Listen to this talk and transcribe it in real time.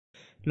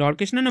Lord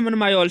Krishna Naman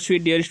my all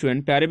sweet dear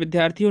student, प्यारे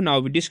विद्यार्थियों,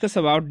 now we discuss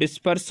about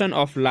dispersion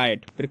of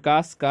light.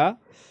 प्रकाश का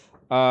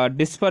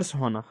disperse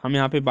होना हम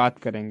यहाँ पे बात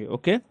करेंगे।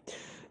 Okay,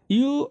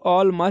 you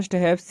all must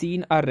have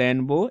seen a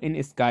rainbow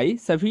in sky.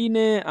 सभी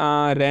ने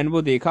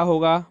रेनबो देखा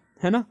होगा,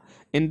 है ना,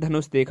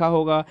 इंद्रधनुष देखा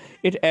होगा।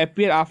 It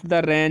appear after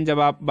the rain, जब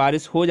आप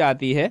बारिश हो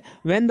जाती है।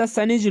 When the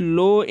sun is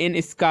low in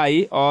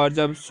sky, और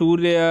जब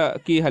सूर्य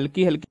की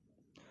हल्की हल्की।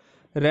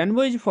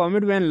 Rainbow is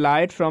formed when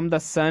light from the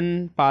sun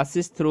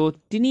passes through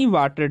tiny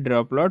water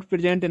droplet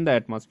present in the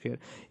atmosphere।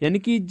 यानी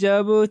कि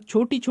जब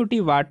छोटी छोटी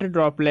वाटर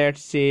ड्रॉपलेट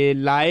से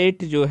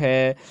लाइट जो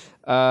है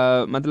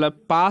मतलब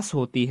पास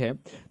होती है,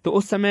 तो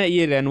उस समय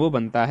ये रेनबो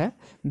बनता है।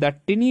 The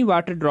टिनी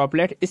water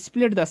droplet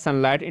split the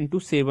sunlight into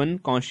 7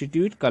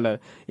 constitute colour.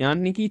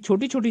 यानी कि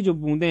छोटी छोटी जो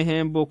बूंदें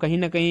हैं वो कहीं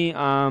ना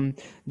कहीं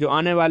जो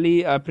आने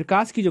वाली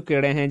प्रकाश की जो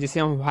किरणें हैं, जिसे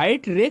हम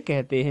व्हाइट रे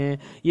कहते हैं,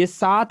 ये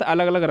 7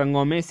 अलग अलग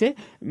रंगों में इसे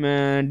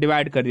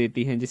डिवाइड कर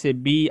देती हैं, जिसे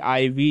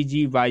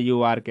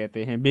BIVGYOR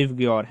कहते हैं,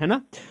 बिवग्योर, है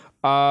ना।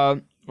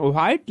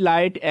 White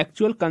light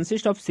actual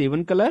consist of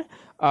 7 colour.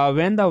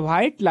 When the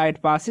white light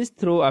passes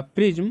through a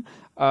prism,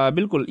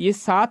 बिल्कुल ये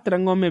 7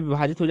 रंगों में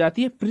विभाजित हो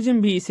जाती है।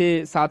 प्रिज्म भी इसे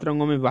 7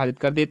 रंगों में विभाजित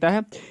कर देता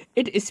है।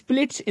 It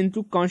splits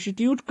into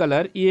constitute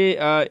colour,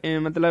 ये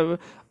मतलब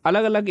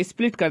अलग अलग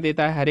स्प्लिट कर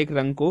देता है हर एक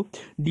रंग को।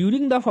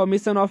 During the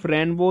formation of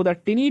rainbow the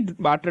टिनी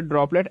water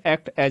droplet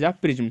act as a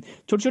prism.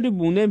 छोटी छोटी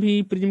बूंदें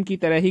भी प्रिज्म की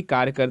तरह ही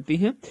कार्य करती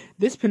हैं।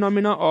 This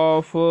phenomena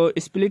of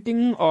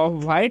splitting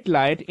of white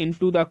light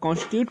into the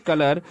constitute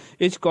colour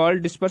is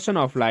called dispersion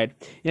of light.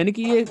 यानी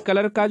कि ये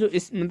कलर का जो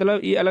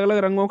मतलब ये अलग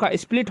अलग रंगों का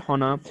स्प्लिट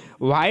होना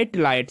व्हाइट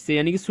लाइट से,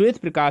 यानी कि श्वेत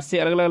प्रकाश से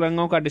अलग अलग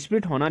रंगों का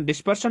स्प्लिट होना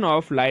डिस्पर्शन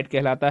ऑफ लाइट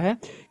कहलाता है।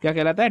 क्या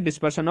कहलाता है?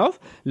 डिस्पर्शन ऑफ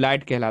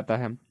लाइट कहलाता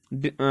है।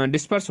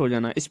 डिस्पर्स हो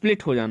जाना,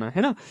 स्प्लिट हो जाना,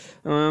 है ना।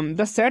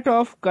 The set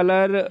of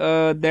colour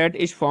that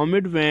is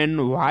formed when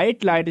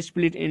white light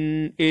split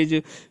in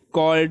is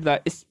called the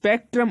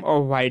spectrum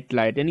of white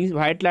light. यानी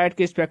व्हाइट लाइट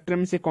के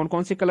स्पेक्ट्रम से कौन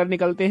कौन से कलर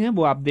निकलते हैं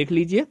वो आप देख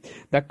लीजिए।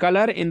 The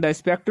colour in the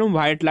spectrum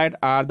white light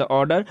are the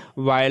order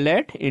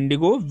violet,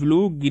 Indigo,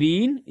 blue,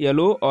 green,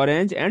 yellow,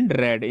 orange and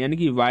red. यानी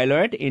कि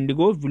violet,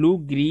 Indigo, blue,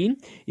 green,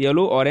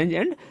 yellow, orange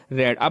and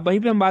red. अब वहीं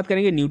पे हम बात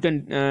करेंगे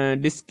न्यूटन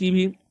डिस्क की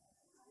भी।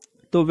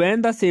 तो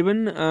when the 7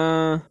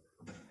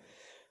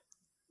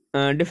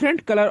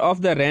 different color of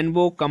the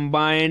rainbow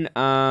combine,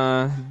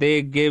 they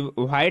give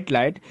white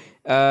light.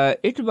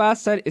 It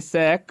was Sir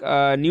Isaac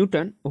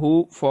Newton who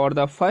for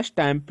the first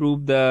time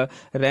proved the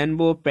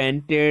rainbow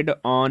painted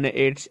on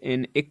its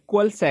in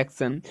equal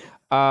section.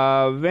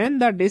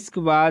 When the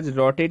disc was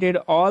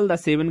rotated, all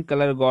the 7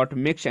 color got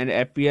mixed and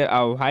appear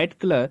a white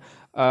color.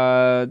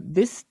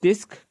 This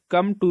disc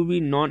come to be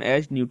known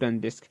as Newton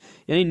disc.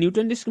 यानी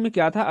Newton disc में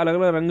क्या था, अलग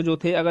अलग रंग जो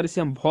थे, अगर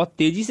इसे हम बहुत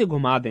तेजी से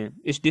घुमा दें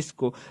इस डिस्क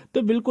को,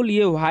 तो बिल्कुल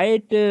ये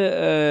व्हाइट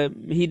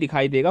ही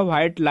दिखाई देगा,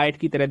 व्हाइट लाइट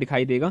की तरह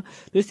दिखाई देगा।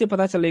 तो इससे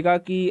पता चलेगा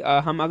कि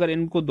हम अगर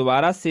इनको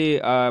दोबारा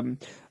से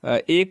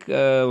एक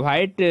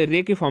व्हाइट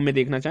रे के फॉर्म में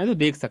देखना चाहें तो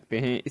देख सकते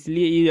हैं।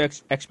 इसलिए ये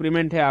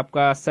एक्सपेरिमेंट है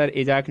आपका सर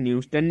इजाक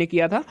न्यूटन ने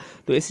किया था।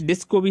 तो इस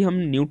डिस्क को भी हम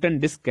न्यूटन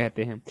डिस्क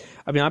कहते हैं।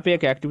 अब यहाँ पे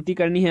एक एक्टिविटी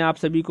करनी है आप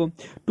सभी को।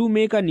 To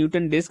make a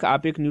Newton disc,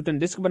 आप एक न्यूटन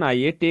डिस्क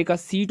बनाइए। Take a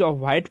sheet of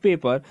white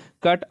paper,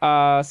 cut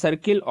a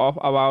circle of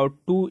about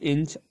 2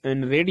 inch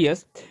in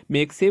radius,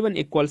 make 7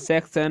 equal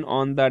section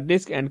on the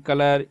disc and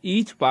colour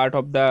each part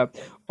of the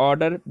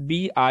order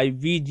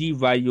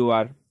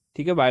BIVGYOR।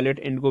 ठीक है, violet,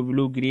 Indigo,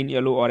 blue, green,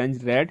 yellow,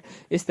 orange, red.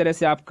 इस तरह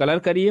से आप colour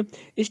करिए।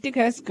 Stick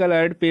has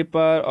coloured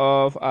paper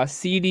of a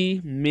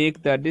CD, make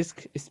the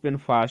disc spin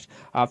fast.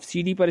 आप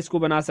CD पर इसको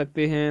बना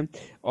सकते हैं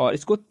और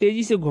इसको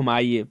तेजी से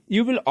घुमाइए।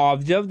 You will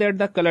observe that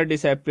the colour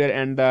disappear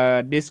and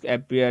the disc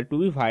appear to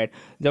be white.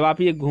 जब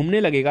आप ये घूमने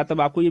लगेगा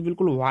तब आपको ये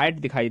बिल्कुल व्हाइट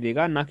दिखाई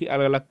देगा, ना कि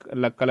अलग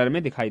अलग कलर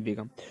में दिखाई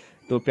देगा।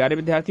 तो प्यारे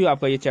विद्यार्थियों,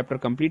 आपका ये चैप्टर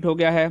कंप्लीट हो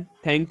गया है।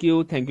 Thank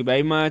you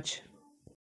very much.